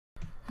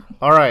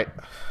All right.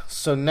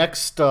 So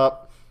next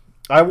up,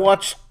 I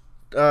watched.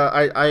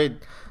 I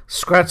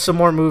scratched some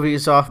more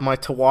movies off my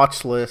to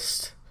watch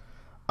list.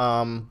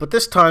 But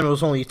this time it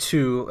was only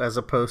two, as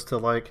opposed to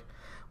like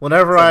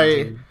whenever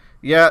I 17.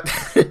 yeah,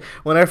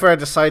 whenever I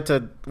decide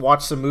to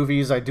watch some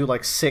movies, I do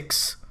like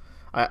six.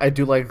 I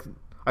do like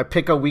I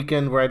pick a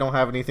weekend where I don't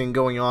have anything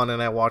going on,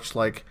 and I watch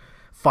like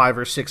five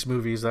or six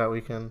movies that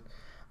weekend.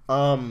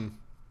 Um,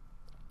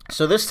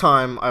 so this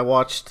time I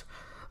watched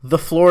The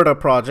Florida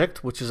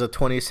Project, which is a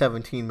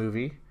 2017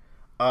 movie.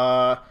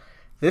 Uh,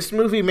 this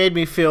movie made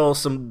me feel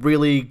some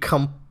really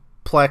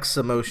complex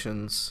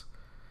emotions.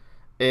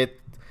 It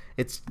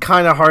it's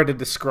kind of hard to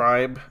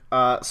describe.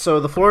 So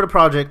The Florida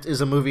Project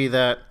is a movie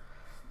that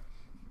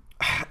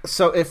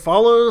so it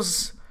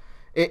follows.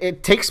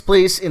 It takes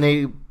place in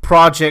a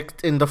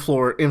project in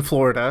in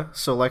Florida,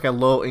 so like a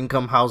low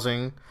income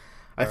housing.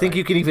 I All think right.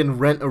 you can even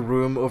rent a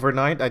room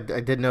overnight. I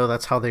did know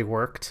that's how they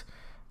worked.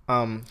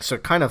 So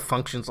it kind of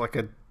functions like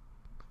a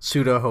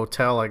pseudo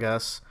hotel, I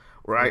guess.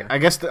 Where Yeah. I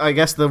guess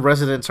the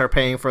residents are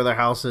paying for their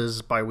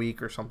houses by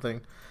week or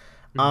something.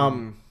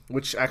 Hmm.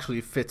 Which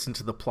actually fits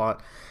into the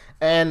plot.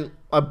 And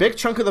a big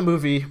chunk of the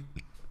movie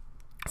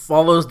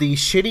follows the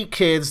shitty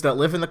kids that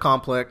live in the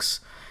complex,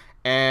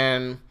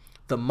 and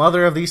the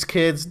mother of these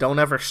kids don't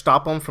ever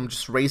stop them from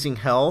just raising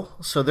hell.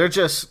 So they're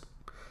just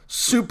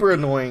super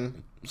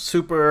annoying,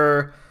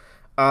 super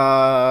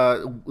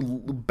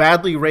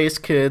badly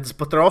raised kids,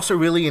 but they're also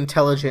really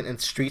intelligent and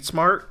street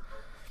smart.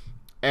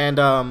 And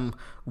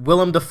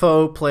Willem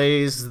Dafoe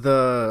plays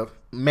the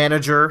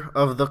manager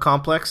of the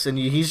complex, and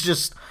he's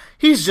just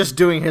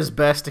doing his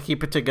best to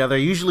keep it together.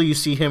 Usually, you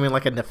see him in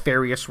like a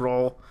nefarious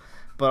role,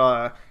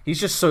 but he's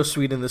just so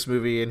sweet in this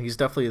movie, and he's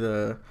definitely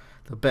the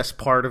best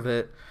part of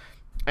it.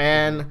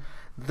 And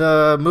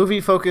the movie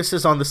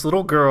focuses on this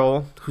little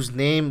girl whose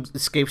name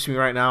escapes me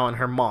right now, and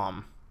her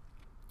mom.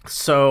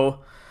 So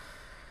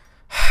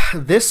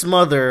this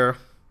mother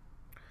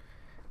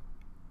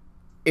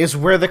is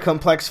where the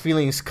complex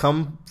feelings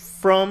come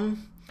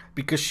from,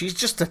 because she's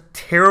just a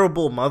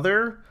terrible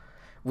mother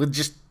with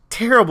just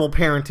terrible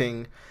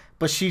parenting,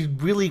 but she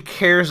really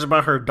cares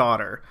about her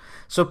daughter.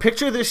 So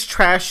picture this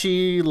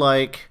trashy,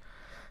 like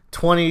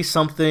 20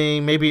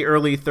 something, maybe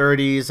early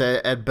 30s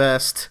at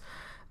best,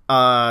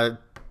 uh,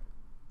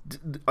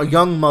 a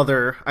young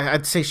mother.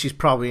 I'd say she's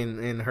probably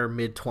in her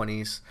mid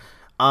 20s.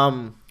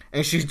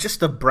 And she's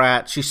just a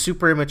brat. She's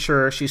super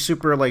immature. She's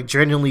super, like,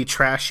 genuinely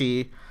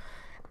trashy.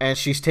 And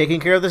she's taking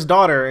care of this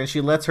daughter, and she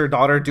lets her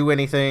daughter do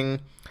anything,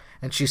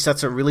 and she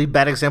sets a really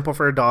bad example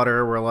for her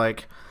daughter, where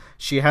like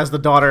she has the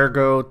daughter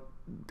go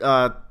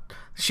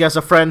she has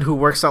a friend who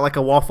works at like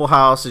a Waffle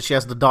House, and she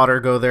has the daughter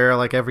go there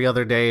like every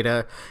other day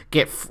to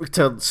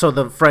so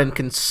the friend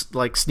can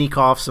like sneak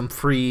off some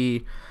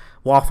free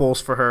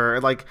waffles for her,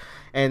 like.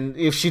 And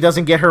if she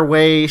doesn't get her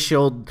way,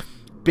 she'll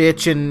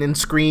bitch and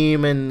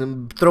scream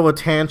and throw a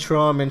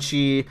tantrum, and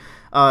she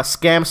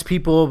scams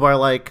people by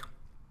like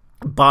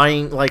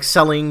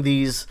selling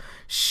these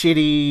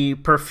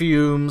shitty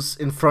perfumes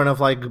in front of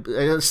like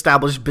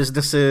established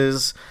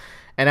businesses.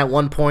 And at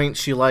one point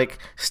she like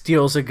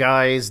steals a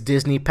guy's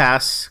Disney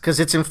pass, because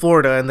it's in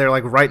Florida and they're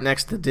like right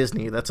next to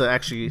Disney. That's a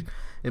actually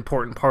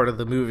important part of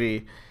the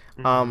movie.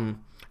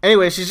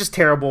 Anyway, she's just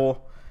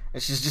terrible,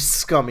 and she's just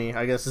scummy,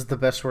 I guess is the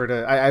best word.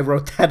 I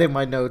wrote that in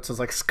my notes. I was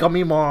like,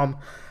 scummy mom.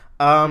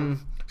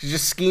 She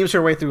just schemes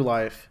her way through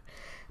life,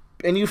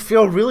 and you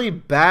feel really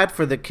bad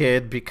for the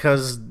kid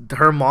because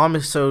her mom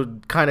is so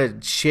kind of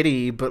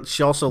shitty, but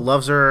she also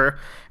loves her,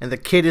 and the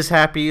kid is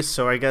happy.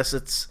 So I guess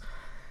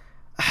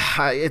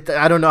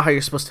I don't know how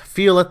you're supposed to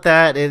feel at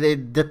that.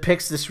 It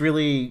depicts this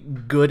really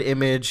good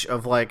image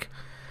of like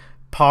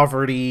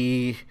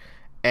poverty,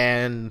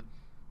 and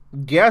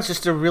yeah, it's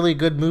just a really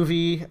good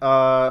movie.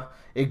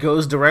 It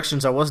goes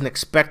directions I wasn't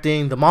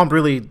expecting. The mom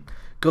really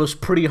goes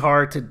pretty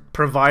hard to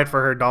provide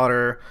for her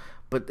daughter,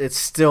 but it's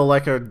still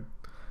like a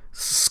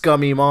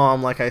scummy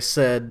mom, like I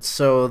said.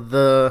 So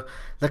the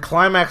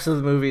climax of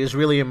the movie is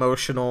really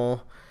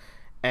emotional,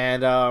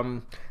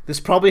 and this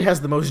probably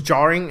has the most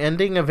jarring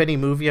ending of any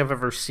movie I've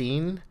ever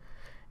seen.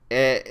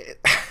 Eh,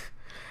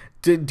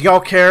 do y'all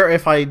care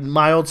if I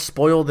mild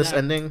spoil this Yeah.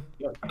 ending?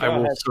 I Go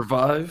will ahead.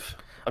 survive,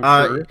 I'm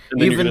Uh, sure.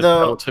 And then you're even gonna though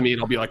tell it to me,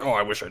 and I'll be like, "Oh,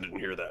 I wish I didn't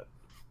hear that."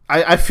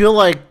 I feel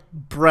like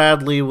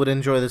Bradley would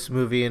enjoy this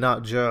movie and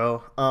not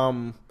Joe.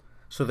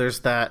 So there's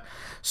that.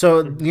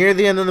 So near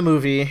the end of the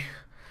movie,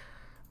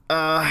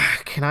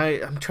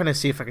 I'm trying to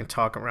see if I can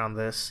talk around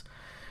this.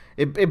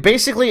 It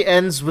basically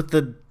ends with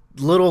the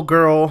little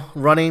girl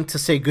running to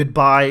say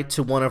goodbye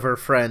to one of her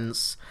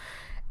friends.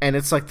 And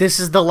it's like, this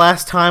is the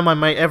last time I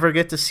might ever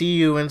get to see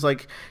you. And it's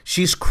like,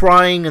 she's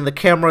crying, and the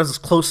camera is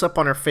close up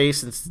on her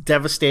face, and it's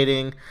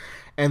devastating.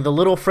 And the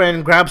little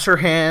friend grabs her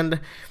hand,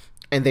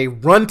 and they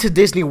run to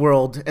Disney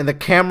World. And the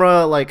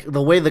camera, like,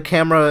 the way the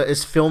camera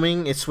is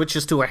filming, it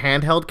switches to a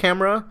handheld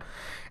camera.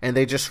 And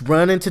they just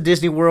run into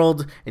Disney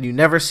World, and you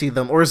never see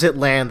them. Or is it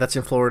Land that's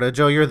in Florida?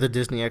 Joe, you're the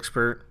Disney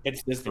expert.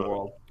 It's Disney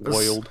World.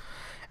 Boiled.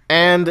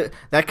 And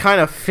that kind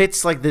of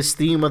fits like this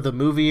theme of the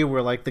movie,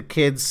 where like the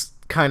kids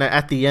kind of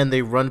at the end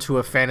they run to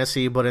a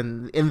fantasy, but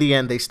in the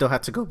end they still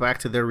have to go back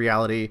to their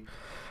reality.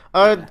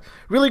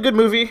 Really good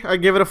movie. I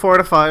give it a 4 out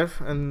of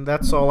 5, and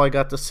that's all I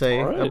got to say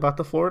about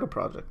the Florida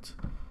Project.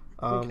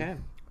 Okay.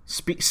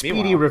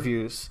 Speedy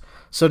reviews.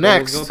 So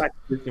next, we'll go back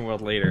to Disney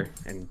World later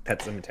and Pet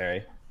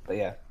Sematary. But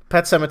yeah,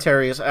 Pet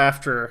Sematary is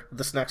after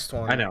this next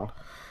one. I know.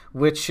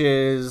 Which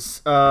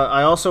is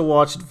I also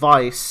watched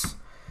Vice.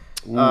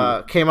 Came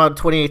out in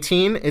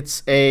 2018.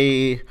 It's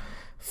a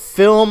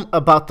film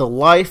about the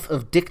life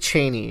of Dick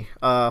Cheney,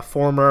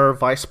 former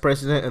vice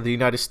president of the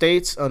United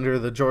States under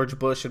the George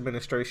Bush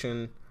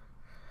administration.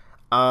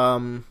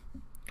 I'm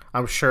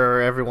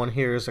sure everyone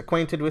here is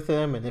acquainted with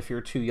him, and if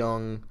you're too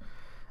young,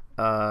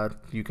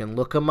 you can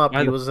look him up.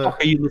 Why the fuck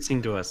are you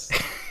listening to us?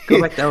 Go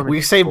back down.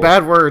 We say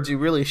bad words. You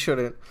really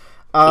shouldn't.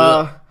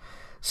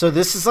 So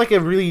this is like a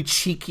really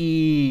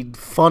cheeky,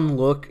 fun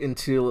look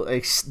into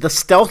the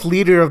stealth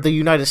leader of the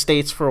United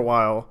States for a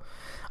while.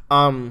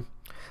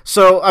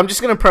 So I'm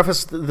just going to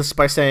preface this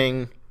by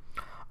saying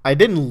I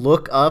didn't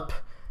look up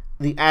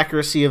the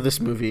accuracy of this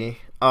movie.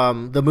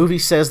 The movie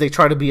says they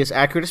try to be as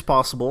accurate as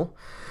possible.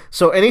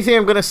 So anything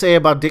I'm going to say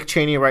about Dick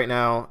Cheney right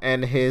now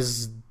and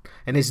his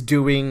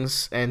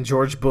doings and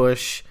George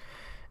Bush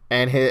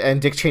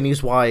and Dick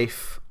Cheney's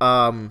wife,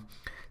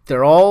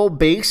 they're all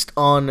based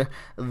on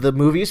the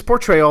movie's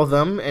portrayal of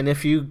them, and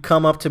if you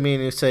come up to me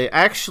and you say,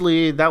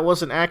 actually, that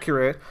wasn't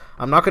accurate,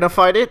 I'm not going to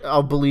fight it.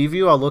 I'll believe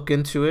you. I'll look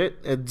into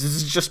it. This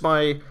is just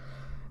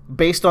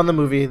based on the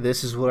movie,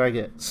 this is what I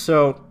get.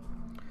 So,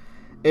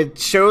 it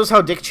shows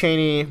how Dick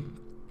Cheney,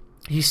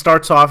 he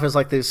starts off as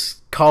like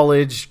this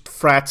college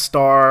frat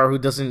star who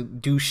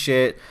doesn't do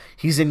shit.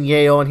 He's in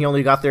Yale, and he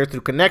only got there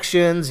through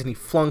connections, and he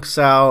flunks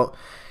out.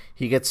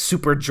 He gets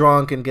super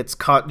drunk and gets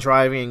caught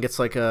driving and gets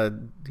like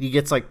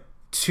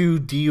 2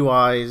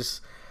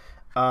 DUIs.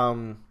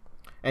 And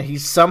he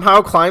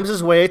somehow climbs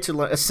his way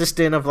to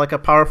assistant of like a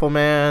powerful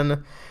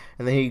man,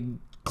 and then he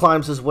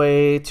climbs his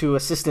way to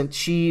assistant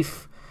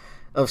chief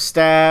of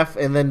staff,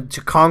 and then to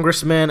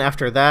congressman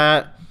after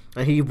that.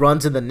 And he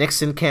runs in the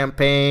Nixon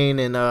campaign,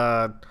 and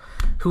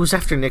who was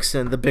after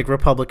Nixon, the big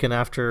Republican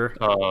after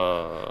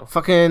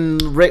fucking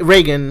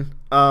Reagan.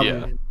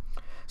 Yeah.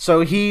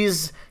 So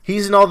he's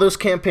in all those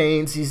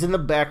campaigns. He's in the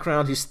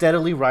background. He's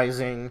steadily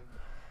rising,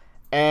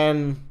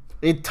 and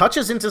it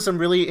touches into some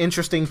really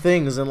interesting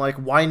things and like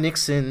why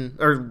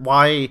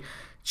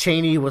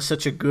Cheney was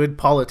such a good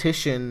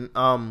politician.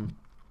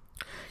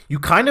 You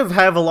kind of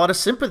have a lot of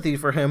sympathy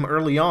for him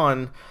early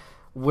on,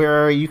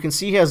 where you can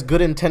see he has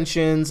good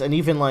intentions, and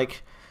even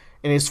like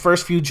in his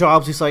first few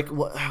jobs, he's like,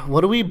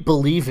 "What do we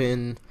believe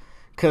in?"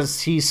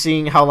 Because he's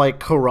seeing how like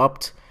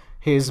corrupt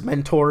his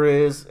mentor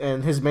is,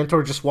 and his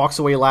mentor just walks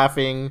away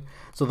laughing.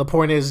 So the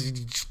point is,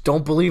 you just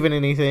don't believe in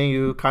anything.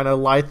 You kind of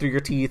lie through your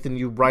teeth, and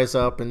you rise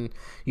up, and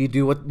you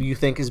do what you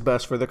think is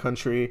best for the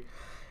country.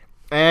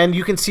 And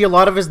you can see a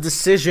lot of his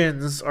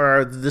decisions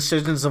are the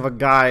decisions of a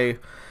guy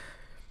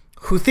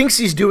who thinks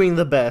he's doing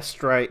the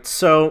best, right?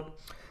 So,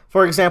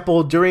 for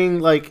example,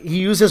 he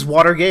uses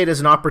Watergate as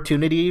an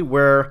opportunity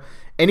where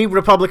any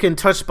Republican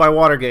touched by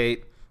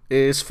Watergate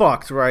is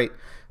fucked, right?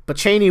 But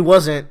Cheney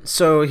wasn't,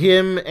 so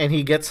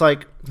he gets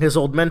like his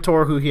old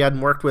mentor who he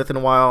hadn't worked with in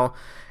a while,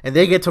 and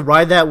they get to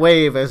ride that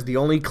wave as the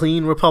only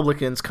clean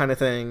Republicans kind of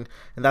thing,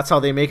 and that's how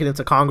they make it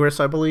into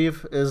Congress, I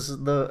believe, is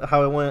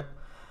how it went.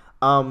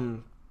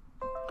 And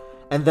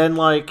then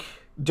like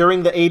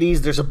during the 80s,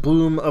 there's a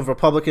boom of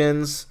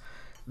Republicans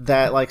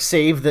that like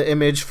save the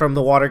image from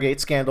the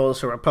Watergate scandal,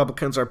 so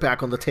Republicans are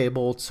back on the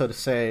table, so to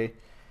say.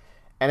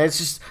 And it's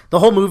just, the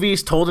whole movie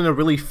is told in a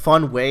really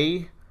fun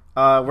way,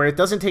 where it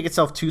doesn't take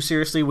itself too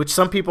seriously, which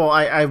some people,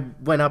 I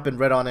went up and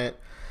read on it.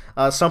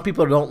 Some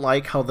people don't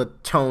like how the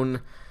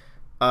tone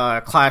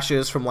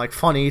clashes from like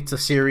funny to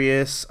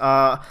serious.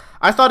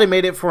 I thought it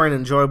made it for an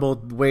enjoyable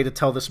way to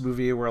tell this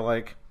movie, where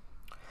like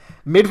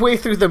midway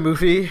through the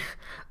movie,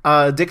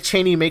 Dick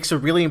Cheney makes a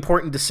really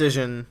important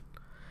decision,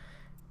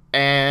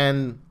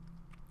 and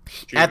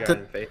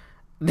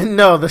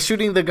the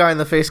shooting the guy in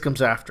the face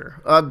comes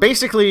after.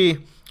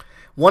 Basically,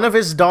 one of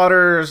his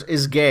daughters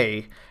is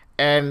gay,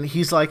 and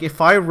he's like, if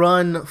I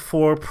run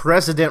for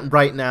president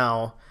right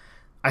now,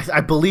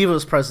 I believe it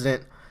was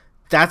president,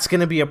 that's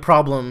going to be a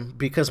problem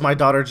because my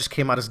daughter just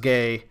came out as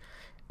gay,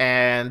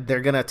 and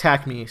they're going to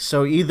attack me.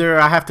 So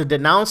either I have to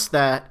denounce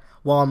that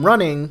while I'm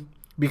running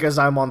because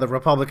I'm on the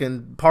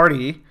Republican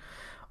Party,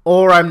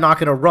 or I'm not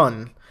going to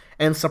run.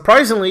 And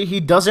surprisingly, he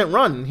doesn't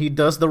run. He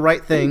does the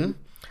right thing.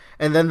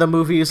 And then the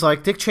movie is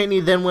like, Dick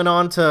Cheney then went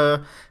on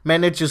to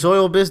manage his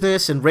oil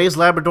business and raise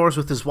Labradors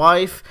with his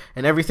wife,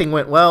 and everything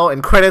went well,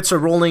 and credits are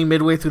rolling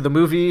midway through the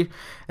movie,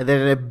 and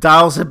then it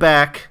dials it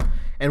back.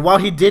 And while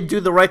he did do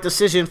the right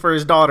decision for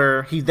his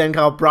daughter, he then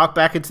got brought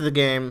back into the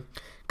game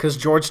because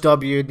George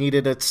W.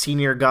 needed a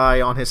senior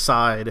guy on his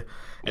side,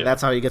 and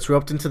that's how he gets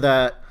roped into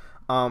that.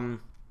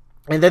 And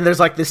then there's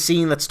like this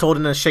scene that's told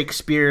in a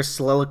Shakespeare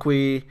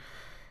soliloquy.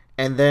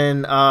 And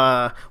then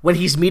when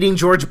he's meeting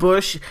George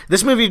Bush,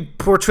 this movie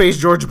portrays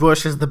George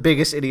Bush as the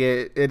biggest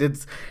idiot.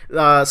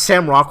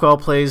 Sam Rockwell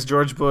plays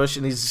George Bush,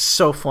 and he's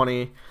so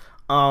funny.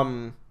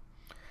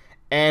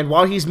 And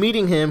while he's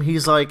meeting him,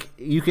 he's like,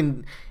 you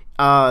can,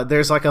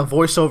 there's like a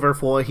voiceover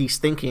for what he's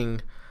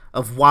thinking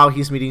of while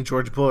he's meeting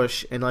George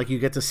Bush, and like you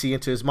get to see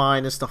into his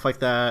mind and stuff like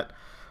that.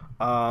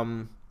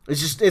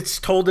 It's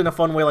told in a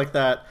fun way like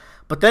that.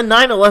 But then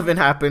 9/11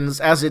 happens,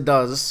 as it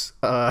does,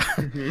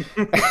 and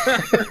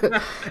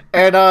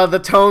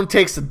the tone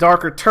takes a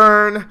darker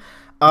turn.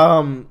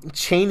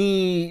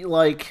 Cheney,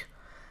 like,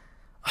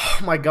 oh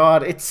my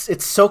god,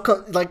 it's so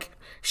like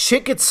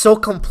shit gets so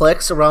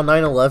complex around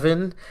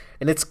 9/11,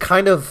 and it's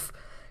kind of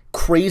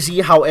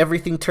crazy how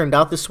everything turned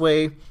out this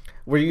way.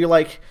 Where you're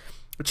like,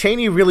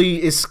 Cheney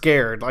really is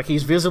scared, like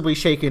he's visibly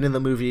shaken in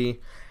the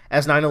movie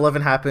as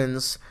 9/11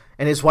 happens,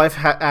 and his wife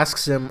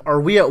asks him,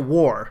 "Are we at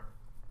war?"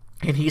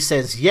 And he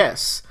says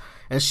yes,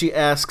 and she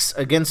asks,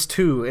 "Against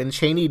who?" And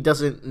Cheney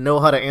doesn't know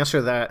how to answer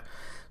that.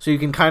 So you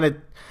can kind of,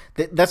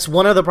 that's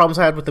one of the problems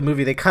I had with the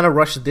movie. They kind of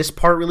rushed this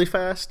part really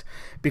fast,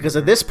 because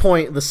at this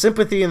point, the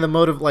sympathy and the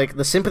motive, like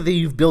the sympathy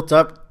you've built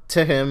up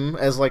to him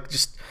as like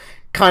just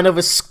kind of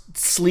a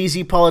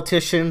sleazy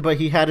politician, but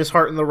he had his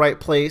heart in the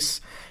right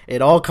place.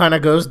 It all kind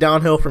of goes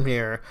downhill from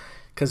here,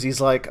 because he's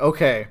like,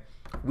 okay,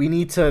 we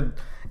need to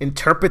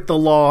interpret the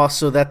law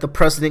so that the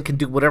president can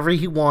do whatever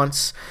he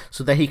wants,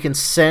 so that he can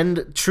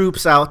send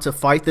troops out to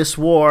fight this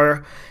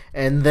war.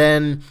 And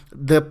then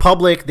the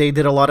public, they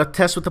did a lot of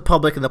tests with the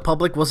public, and the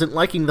public wasn't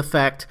liking the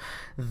fact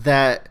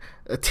that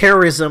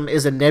terrorism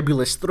is a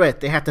nebulous threat.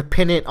 They had to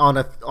pin it on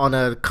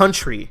a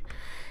country,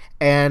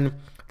 and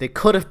they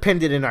could have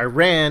pinned it in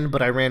Iran,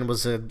 but Iran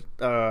was a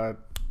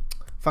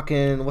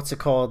fucking, what's it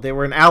called? They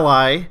were an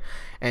ally.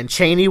 And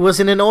Cheney was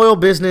in an oil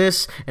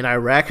business, and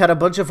Iraq had a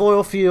bunch of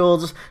oil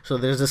fields. So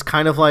there's this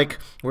kind of like,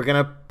 we're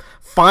going to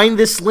find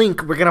this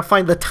link. We're going to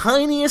find the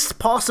tiniest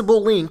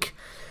possible link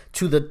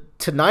to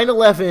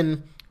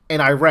 9/11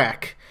 and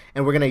Iraq.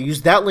 And we're going to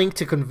use that link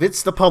to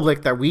convince the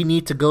public that we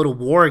need to go to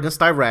war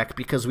against Iraq,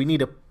 because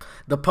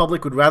the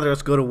public would rather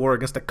us go to war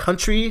against a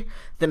country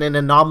than an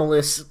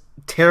anomalous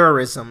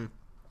terrorism.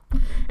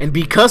 And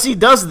because he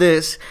does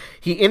this,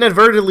 he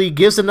inadvertently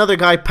gives another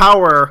guy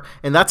power,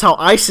 and that's how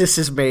ISIS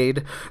is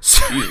made.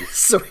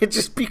 So it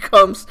just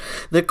becomes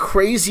the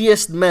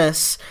craziest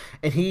mess,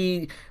 and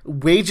he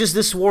wages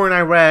this war in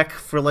Iraq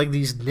for like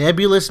these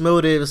nebulous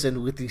motives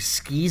and with these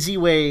skeezy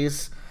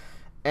ways,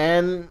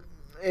 and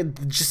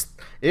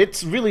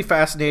it's really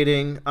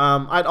fascinating.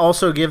 I'd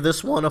also give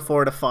this one a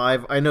 4 out of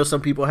 5. I know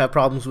some people have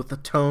problems with the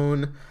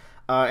tone.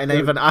 And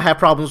even I have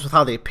problems with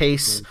how they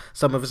pace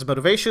some of his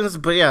motivations.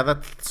 But yeah,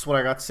 that's what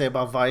I got to say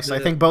about Vice. I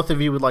think both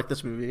of you would like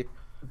this movie.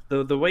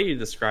 The way you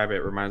describe it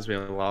reminds me a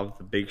lot of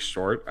The Big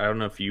Short. I don't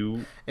know if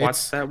you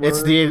watched that one.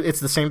 It's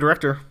the same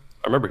director.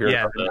 I remember hearing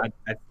about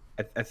that.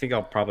 I think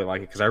I'll probably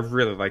like it, because I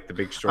really like The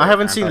Big Short. I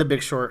haven't seen The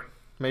Big Short.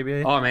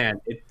 Maybe. Oh man,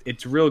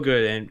 it's real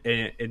good,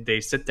 and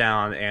they sit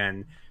down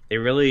and they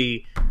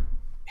really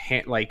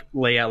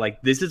lay out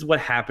like, this is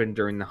what happened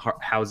during the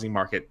housing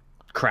market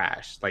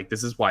crash. Like,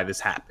 this is why this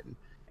happened,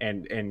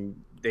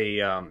 and they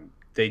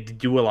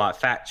do a lot of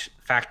fact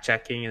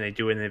checking, and they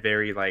do it in a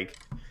very like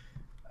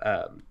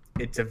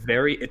it's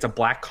a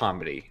black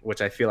comedy,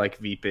 which I feel like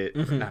Veep it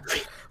not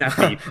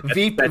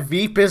Veep.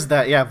 Veep is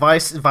that, yeah.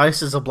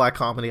 Vice is a black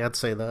comedy, I'd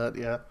say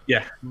that,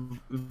 yeah.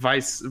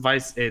 Vice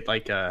it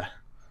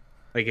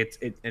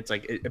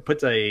it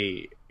puts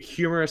a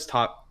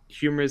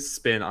humorous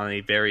spin on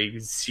a very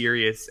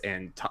serious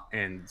and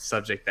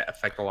subject that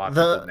affect a lot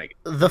of people.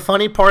 The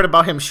funny part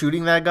about him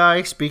shooting that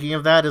guy, speaking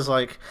of that, is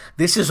like,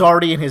 this is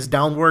already in his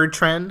downward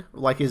trend,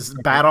 like his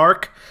bad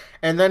arc,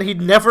 and then he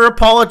never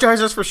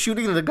apologizes for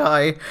shooting the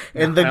guy,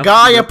 and the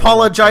guy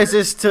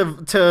apologizes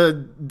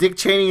to Dick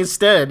Cheney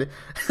instead.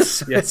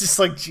 So it's just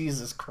like,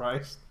 Jesus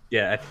Christ.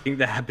 Yeah, I think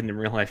that happened in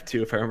real life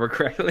too, if I remember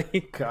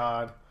correctly.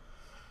 God.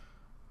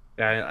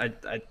 Yeah,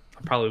 I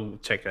probably will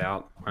check it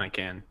out when I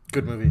can.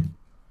 Good movie.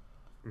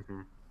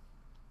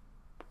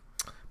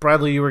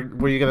 Bradley,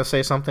 were you gonna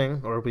say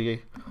something, or are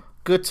we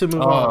good to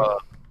move on?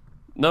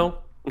 No,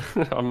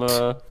 I'm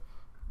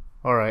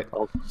all right.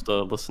 I'll just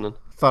listening.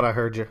 Thought I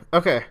heard you.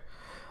 Okay.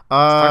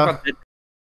 Let's talk about